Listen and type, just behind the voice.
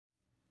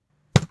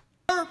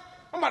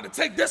about to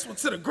take this one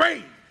to the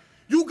grave.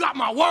 You got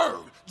my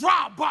word.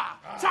 Drive by,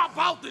 chop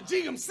out the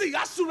GMC,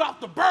 I shoot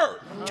out the bird.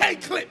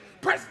 K-clip,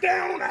 press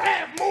down on the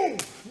half moon.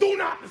 Do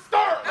not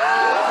disturb.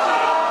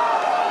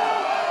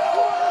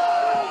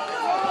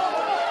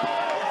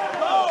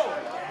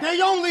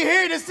 They only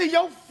here to see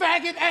your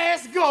faggot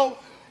ass go.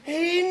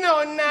 He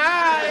no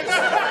nice.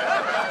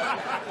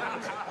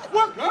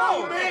 What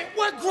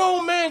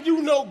grown man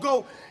you know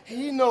go?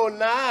 He no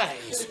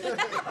nice.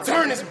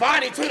 Turn his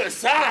body to the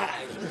side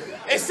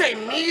and say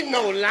me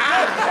no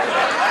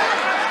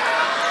lie.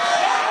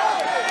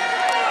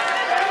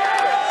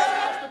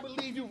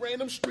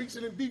 Them streets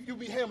and in deep you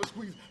be hammer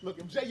squeeze. Look,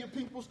 if Jay your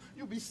peoples,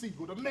 you be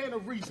Siegel, the man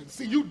of reason.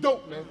 See, you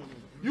dope, man.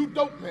 You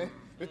dope, man.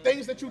 The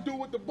things that you do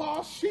with the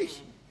boss,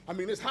 sheesh. I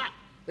mean, it's hot.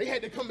 They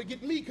had to come and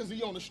get me because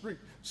he on the street.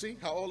 See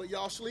how all of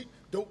y'all sleep?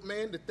 Dope,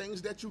 man, the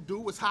things that you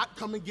do is hot.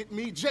 Come and get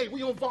me. Jay,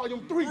 we on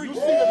volume 3. You see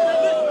the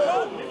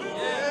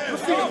difference? You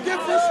see the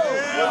difference?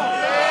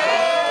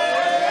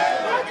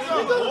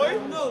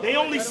 They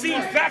only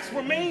seen facts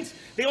remains.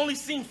 They only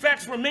seen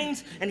facts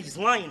remains, and he's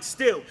lying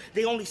still.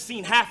 They only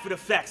seen half of the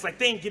facts, like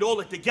they ain't get all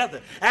it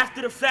together.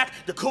 After the fact,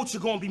 the culture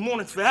gonna be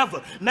mourning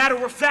forever. Matter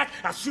of fact,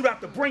 I shoot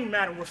out the brain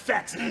matter with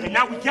facts, and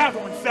now we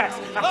gathering facts.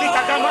 I think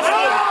I got my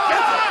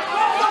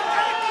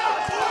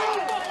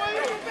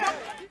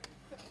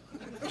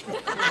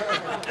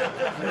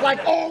together.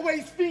 Like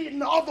always feeding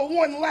the other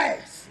one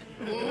last.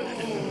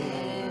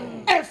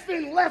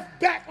 Effing left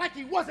back like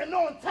he wasn't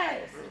on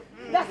task.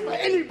 That's for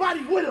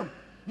anybody with him.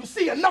 You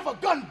see another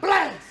gun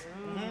blast.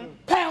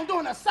 Pound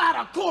on the side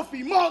of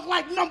coffee mug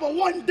like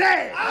 #1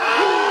 dad.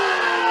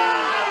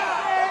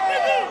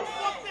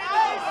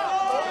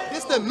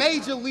 It's the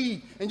major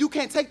league, and you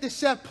can't take the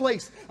chef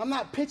place. I'm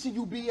not pitching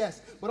you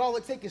BS, but all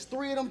it takes is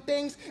 3 of them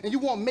things, and you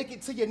won't make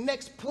it to your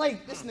next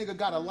plate. This nigga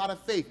got a lot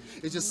of faith.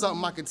 It's just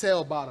something I can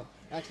tell about him.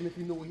 Asking if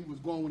he knew where he was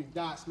going when he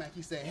died smack,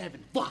 he said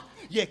heaven. Fuck.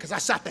 Yeah, because I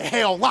shot the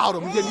hell out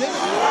of him, you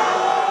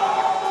nigga.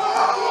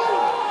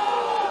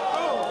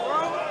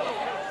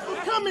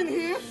 Coming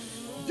here,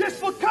 just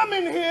for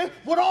coming here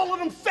with all of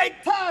them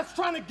fake ties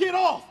trying to get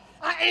off.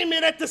 I aim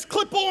it at this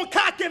clip-on,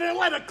 cock it, and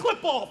let a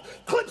clip off.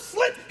 Clip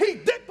slip, he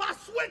dip, I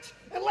switch,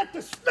 and let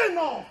the spin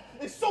off.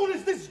 As soon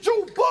as this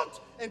Jew booked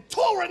and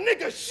tore a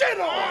nigga shit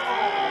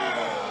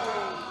off.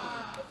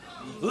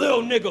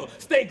 Little nigga,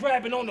 stay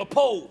grabbing on the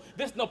pole.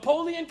 This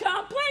Napoleon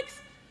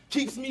complex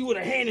keeps me with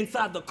a hand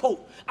inside the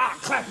coat. I'll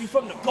clap you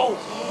from the goal.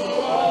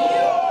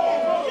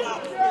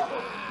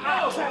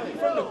 I'll clap you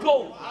from the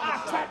goal. I'll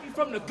clap you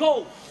from the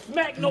goal.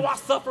 Mac know I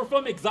suffer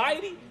from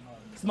anxiety.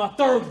 It's my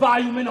 3rd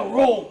volume in a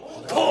row.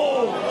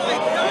 Cold.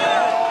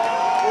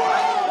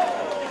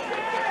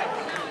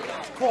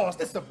 Pause,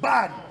 this the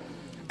body.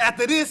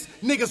 After this,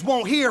 niggas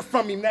won't hear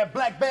from him. That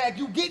black bag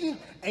you getting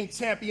ain't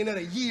champion of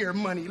the year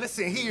money.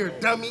 Listen here,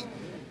 dummy.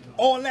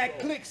 All that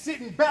click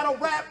sitting battle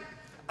rap,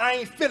 I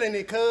ain't feeling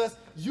it, cuz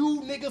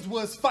you niggas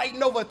was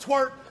fighting over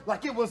twerk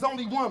like it was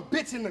only one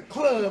bitch in the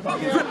club.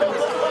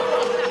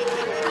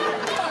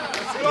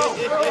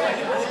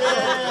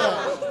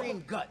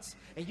 Extreme guts,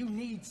 and you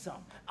need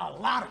some, a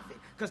lot of it,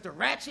 because the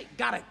ratchet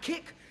got a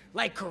kick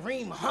like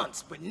Kareem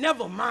Hunt's, but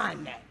never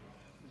mind that.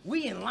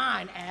 We in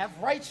line, Av,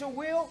 right your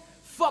will,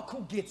 fuck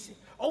who gets it.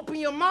 Open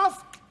your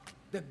mouth,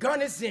 the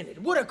gun is in it.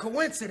 What a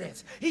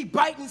coincidence, he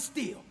biting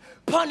steel,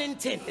 pun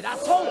intended, I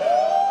told you.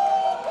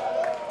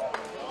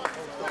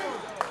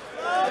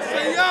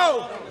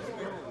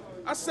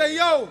 I say,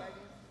 yo,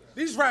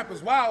 these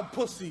rappers wild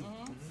pussy.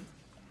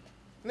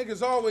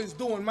 Niggas always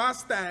doing my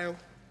style,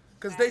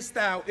 cause they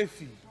style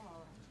iffy.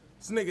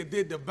 This nigga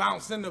did the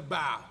bounce and the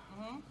bow.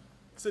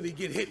 So they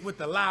get hit with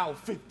the loud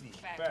 50.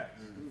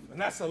 And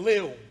that's a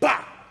little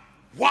bow.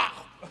 Wow,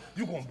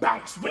 you gonna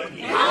bounce with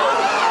me.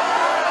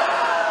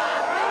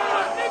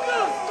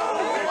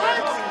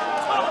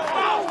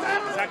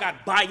 I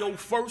got bio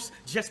first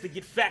just to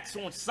get facts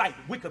on site.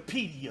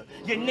 Wikipedia.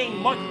 Your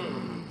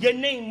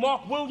name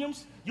Mark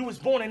Williams. You was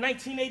born in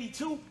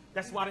 1982.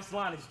 That's why this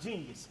line is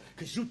genius.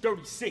 Cause you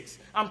 36,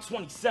 I'm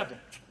 27.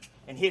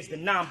 And here's the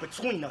 9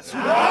 between us.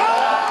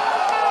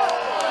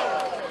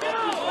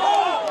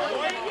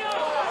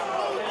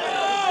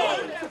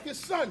 Fuck your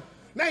son.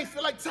 Now you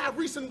feel like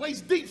Tyrese and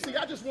waist deep. See,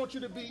 I just want you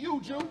to be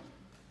you, Jew.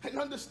 And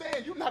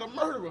understand, you're not a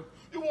murderer.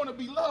 You want to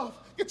be loved.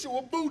 Get you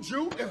a boo,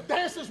 Jew. If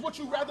dance is what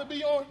you rather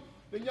be on,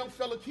 then young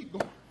fella, keep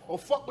going. Or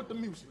fuck with the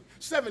music.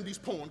 70s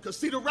porn, cause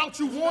see the route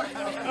you want?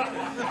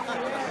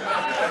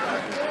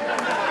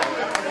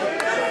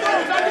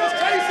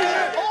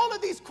 All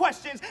of these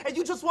questions, and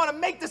you just want to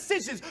make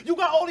decisions. You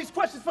got all these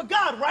questions for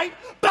God, right?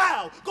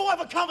 Bow! Go have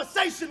a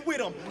conversation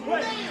with him.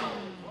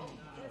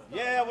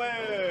 Yeah,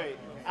 wait.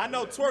 I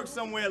know Twerk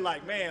somewhere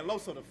like, man,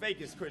 Loso the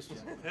fakest Christian.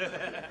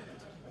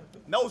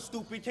 No,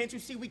 stupid, can't you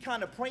see we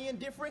kind of praying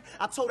different?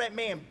 I told that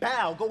man,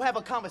 bow, go have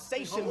a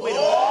conversation with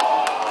him.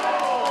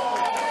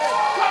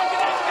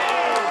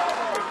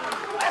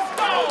 Let's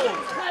go!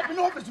 Clapping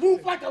off his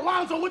roof like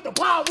Alonzo with the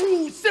Power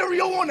Rules.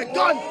 Cereal on the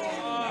gun.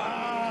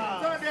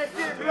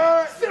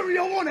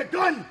 Cereal on the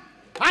gun.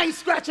 I ain't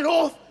scratching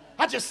off.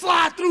 I just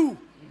slide through.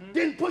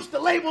 Didn't push the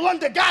label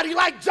under Gotti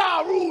like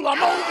Ja Rule. I'm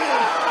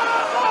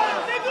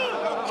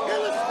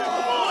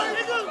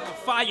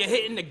Fire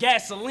hitting the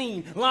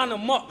gasoline, line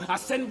them up, I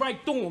send right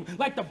through them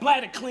like the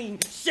bladder clean.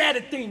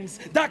 Shatter things,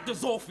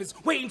 doctor's office,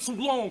 waiting too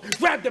long.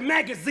 Grab the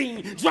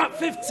magazine, drop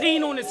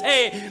 15 on his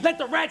head, let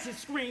the ratchet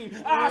scream.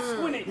 I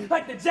squint it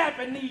like the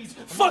Japanese.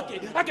 Fuck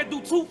it, I can do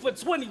 2 for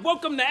 20.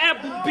 Welcome to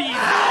Applebee's.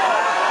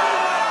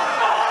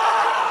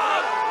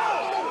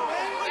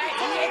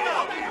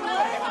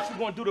 What you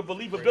gonna do the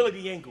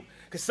believability angle?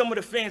 Cause some of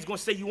the fans gonna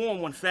say you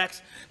on one,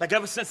 facts. Like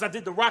ever since I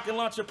did the rocket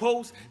launcher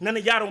pose, none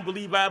of y'all don't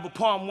believe I ever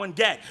palmed one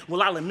gag.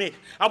 Well, I'll admit,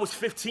 I was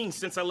 15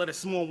 since I let a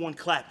small one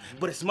clap.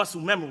 But it's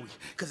muscle memory,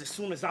 cause as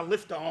soon as I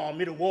lift the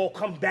arm, it'll all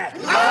come back.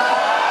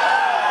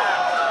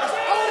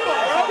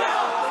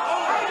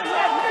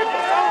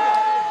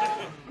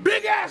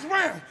 Big ass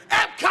round,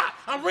 Epcot,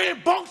 I'm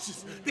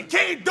rambunctious. The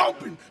cane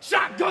doping,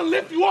 shotgun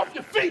lift you off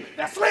your feet.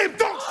 That slam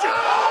dunk shit.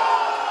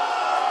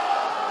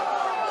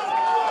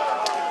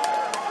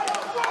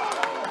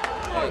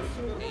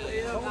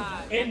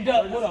 End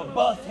up with a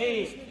bust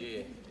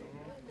head.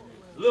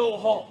 Lil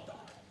Hawk.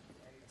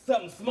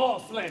 Something small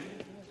slamming.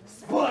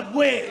 Spud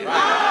Webb.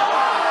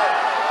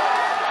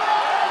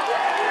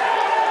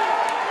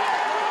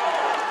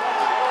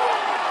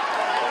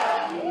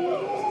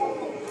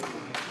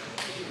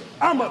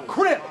 I'm a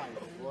Crip.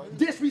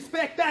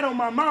 Disrespect that on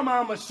my mama,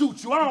 I'ma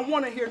shoot you. I don't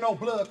wanna hear no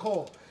blood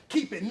call.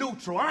 Keep it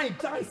neutral. I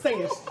ain't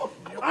saying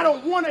I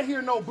don't wanna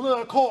hear no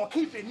blood call.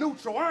 Keep it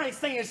neutral. I ain't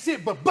saying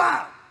shit, but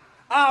bow.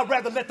 I'd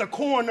rather let the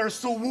coroner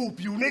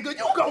swoop you, nigga.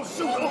 You gon'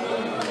 shoot him.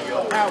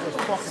 That was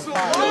fucking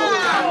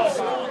fire.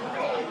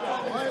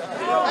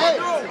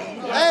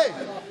 Hey,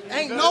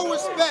 ain't no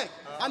respect.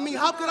 I mean,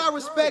 how could I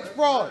respect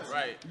frauds?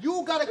 Right.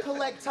 You gotta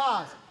collect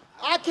ties.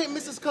 I can't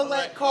miss this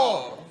collect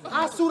call.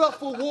 I suit up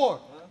for war.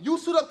 You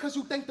suit up because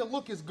you think the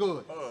look is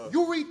good.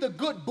 You read the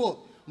good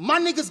book. My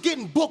niggas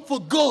getting booked for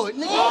good,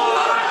 nigga.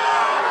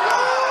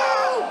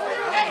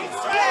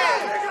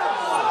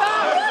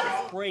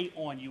 Prey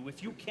on you.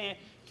 If you can't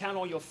count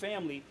on your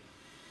family,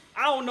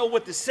 I don't know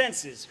what the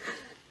sense is.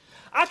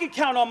 I can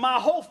count on my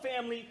whole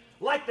family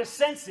like the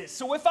census.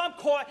 So if I'm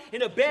caught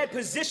in a bad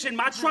position,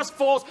 my trust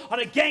falls on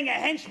a gang of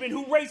henchmen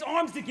who raise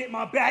arms to get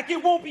my back.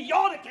 It won't be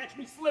y'all to catch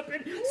me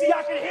slipping. See,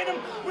 I can hit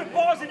them with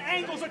bars and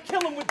angles or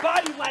kill them with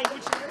body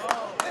language.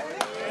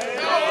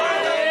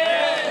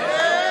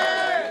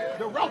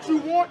 The route you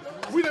want,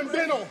 we done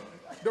been on.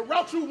 The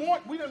route you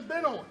want, we done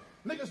been on.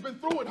 Niggas been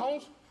through it,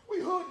 Holmes. We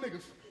hood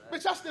niggas.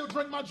 Bitch, I still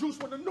drink my juice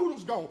when the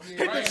noodles gone.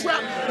 Hit the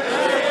trap.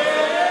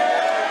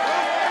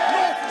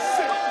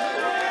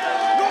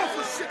 North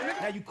for shit,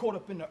 nigga. Now you caught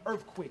up in the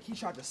earthquake. He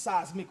tried the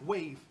seismic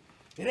wave.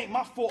 It ain't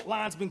my fault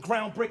line's been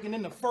groundbreaking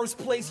in the first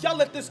place. Y'all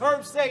let this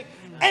herb say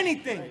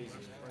anything.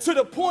 To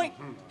the point,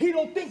 he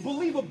don't think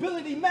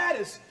believability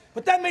matters.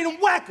 But that made him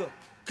whacker.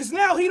 Cause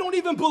now he don't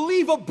even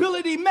believe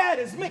ability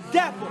matters. Mick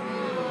Dapper.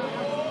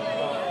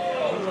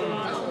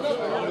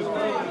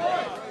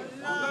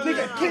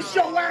 Nigga, kiss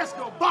your ass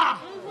goodbye.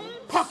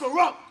 Pucker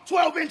up,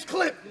 12-inch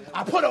clip.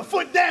 I put a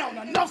foot down,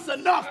 enough's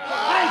enough.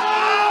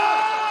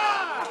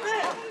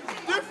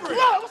 Different.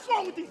 Bro, what's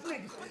wrong with these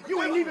niggas?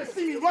 You ain't even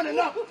see me running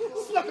up.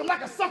 Snuck him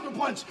like a sucker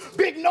punch.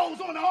 Big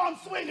nose on the arm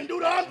swing and do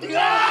the umpty.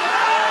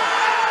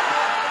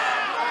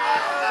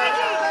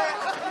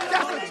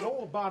 I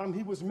know about him,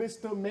 he was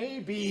Mr.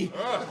 Maybe.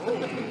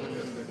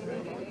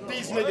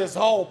 These niggas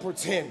all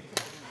pretend.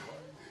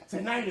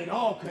 Tonight it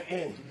all could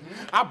end.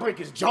 I break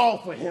his jaw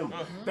for him.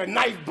 The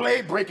knife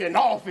blade breaking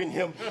off in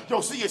him.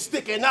 You'll see it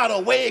sticking out a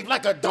wave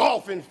like a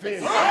dolphin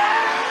fin.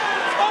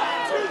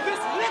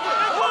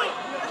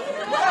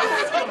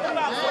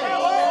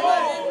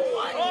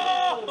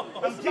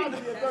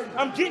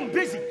 I'm getting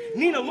busy.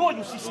 Nina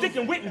Loyal, she's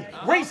sticking with me.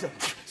 Razor,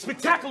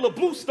 Spectacular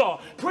Blue Star,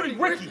 Pretty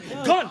Ricky,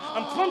 Gun,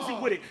 I'm clumsy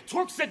with it.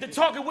 Twerk said the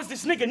target was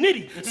this nigga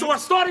Nitty. So I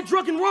started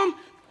drugging rum,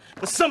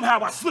 but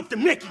somehow I slipped to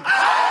Mickey.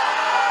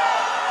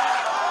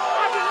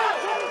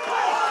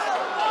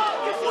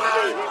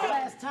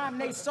 Last time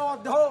they saw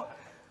a dog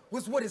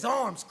was with his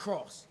arms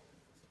crossed.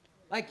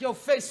 Like your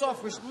face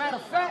off. Matter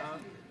of fact,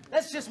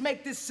 let's just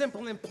make this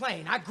simple and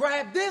plain. I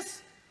grab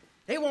this,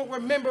 they won't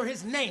remember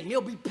his name.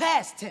 He'll be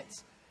past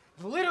tense.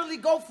 Literally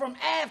go from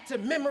Ave to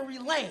memory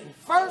lane.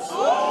 First.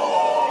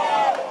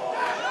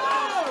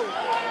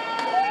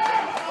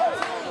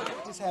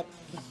 This happened.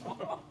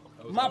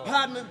 My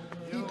partner,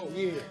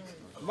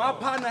 my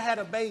partner had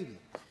a baby.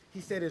 He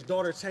said his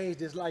daughter changed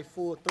his life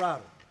full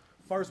throttle.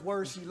 First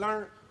word she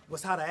learned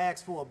was how to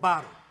ask for a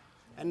bottle.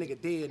 That nigga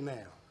dead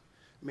now.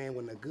 Man,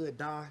 when the good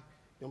die,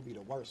 them be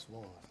the worst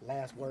ones.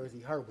 Last words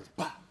he heard was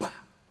bop, bop.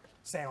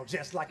 Sound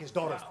just like his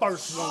daughter's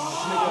first ones,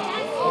 nigga.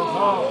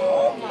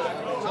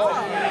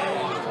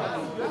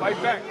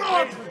 Fight back.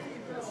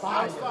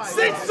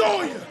 Six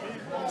on you.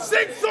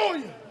 Six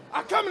on you.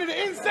 I come into the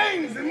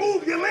Insanes and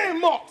move your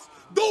landmarks.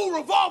 Dual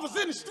revolvers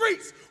in the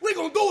streets. We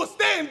gonna do a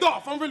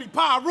standoff. I'm really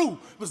Pyru,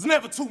 but it's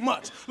never too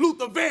much.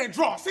 Luther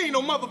Vandross, he ain't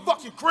no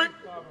motherfucking Crip.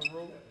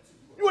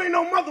 You ain't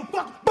no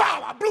motherfucking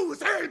bow. I blew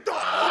his head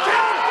off.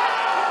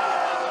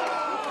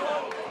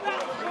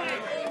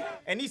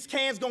 And these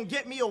cans gonna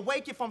get me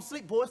awake if I'm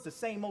sleep, boy, it's the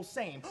same old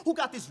same. Who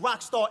got this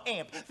rock star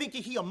amp,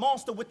 thinking he a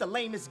monster with the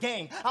lamest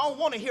gang? I don't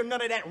wanna hear none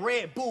of that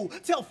Red Bull.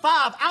 Till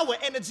 5 hour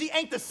energy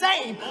ain't the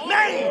same.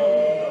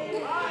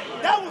 Man,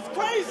 that was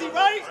crazy,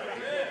 right?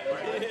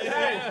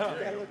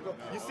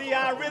 You see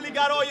how I really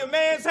got all your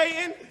mans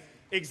hating?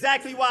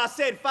 Exactly why I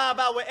said 5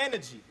 hour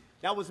energy.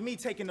 That was me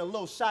taking a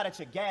little shot at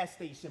your gas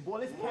station.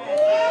 Boy, let's pass.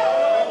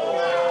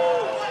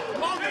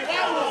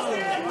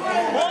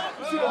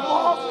 See the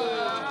bars?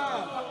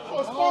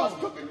 As far as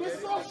cooking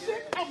this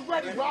shit, I'm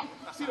ready, bro.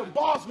 See, the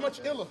bars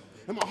much iller,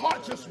 and my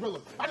heart just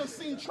realer. I done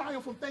seen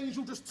triumph from things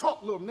you just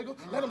talk, little nigga.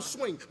 Let them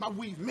swing. My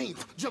weave mean.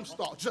 Jump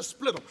start, just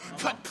split them.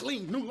 Cut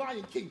clean, new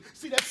Lion King.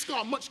 See that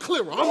scar much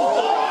clearer. Go,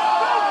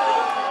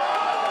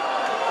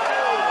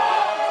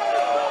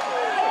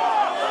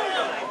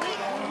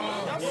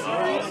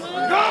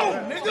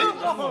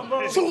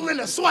 nigga! Tool in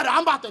the sweater,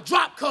 I'm about to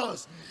drop,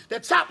 cuz. The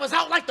chopper's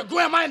out like the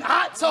grandma in the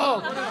hot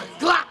tub.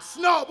 Glock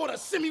snub or the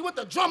semi with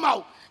the drum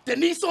out.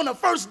 Denise on the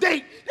first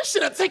date, this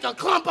shit'll take a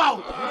clump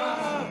out.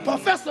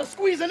 Professor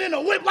squeezing in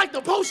the whip like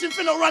the potion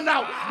finna run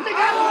out.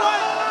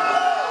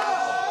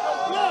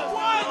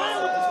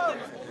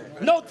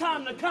 Nigga, no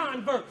time to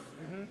converse.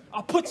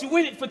 I'll put you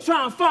in it for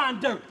trying to find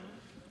dirt.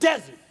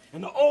 Desert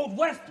and the old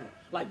western,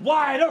 like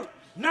wide earth,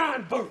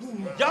 9 bursts.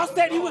 Y'all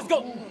said he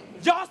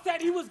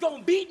was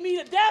gonna beat me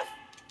to death?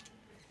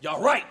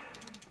 Y'all right.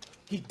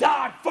 He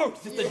died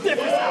first. It's the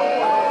difference.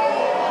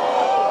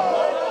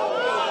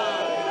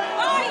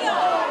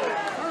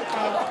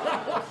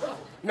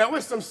 Now,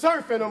 it's some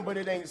surf in them, but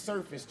it ain't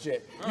surface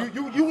jet.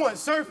 You want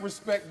surf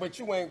respect, but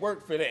you ain't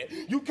work for that.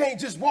 You can't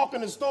just walk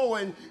in the store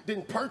and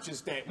then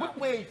purchase that. What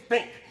way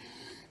think?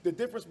 The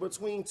difference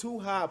between 2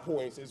 high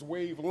points is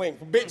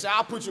wavelength. Bitch,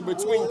 I'll put you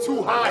between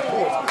 2 high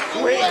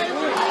points.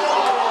 Wavelength.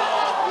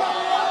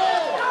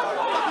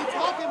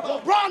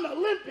 LeBron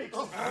Olympics.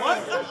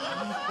 What?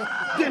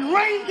 Then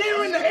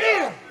reindeer in the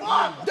air.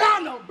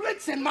 Donald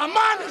blitzing, my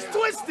mind is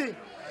twisted.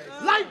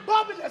 Light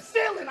bulb in the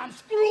ceiling, I'm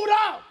screwed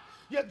out.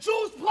 Your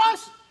juice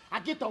plush, I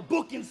get the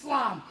book and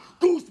slime.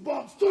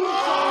 Goosebumps too.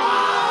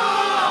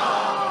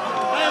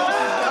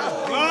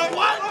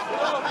 What?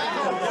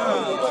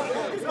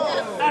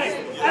 Hey,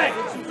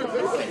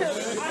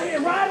 I hear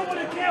riding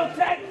with a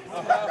Caltech.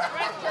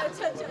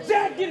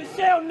 Jack get a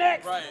shell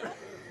next. Right.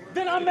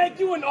 Then I make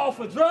you an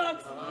offer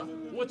drugs.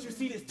 Once you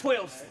see this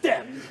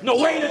 12-step, no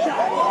way to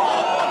die.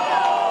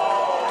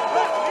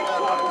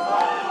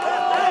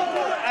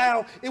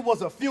 Al, it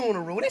was a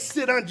funeral. This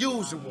shit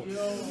unusual.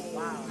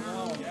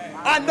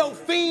 I know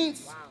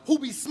fiends who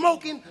be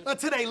smoking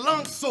until they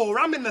lungs sore.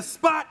 I'm in the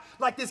spot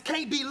like this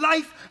can't be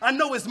life. I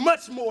know it's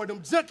much more. Them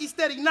junkies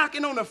steady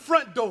knocking on the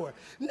front door.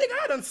 Nigga,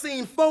 I done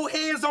seen 4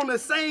 heads on the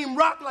same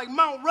rock like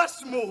Mount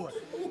Rushmore.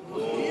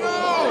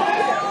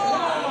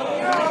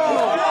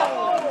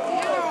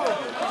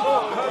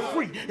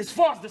 Free. As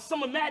far as the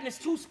Summer Madness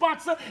 2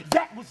 sponsor,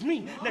 that was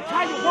me.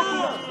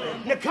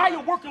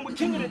 Nakaya working with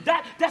King of the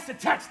Dot, that's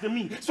attached to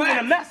me. So when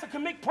a master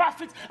can make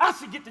profits, I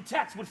should get the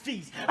tax with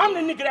fees. I'm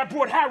the nigga that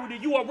brought Harry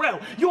to URL.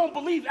 You don't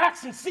believe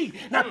Ax and C.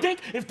 Now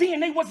think if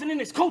DNA wasn't in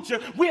his culture,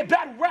 where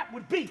battle rap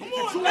would be.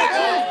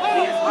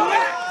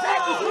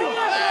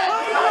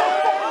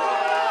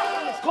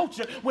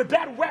 Culture where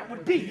battle rap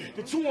would be.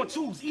 The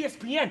 2-on-2s,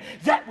 ESPN,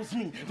 that was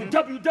me. The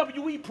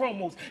WWE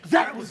promos,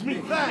 that was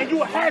me. And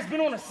you a has-been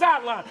on the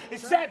sideline.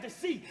 It's sad to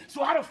see.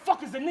 So how the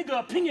fuck is a nigga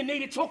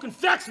opinionated talking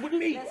facts with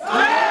me?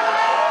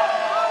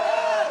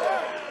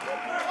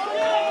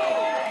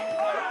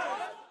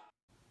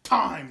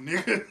 Time,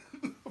 nigga.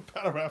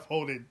 Battle rap,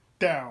 hold it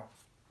down.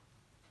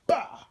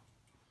 Bah.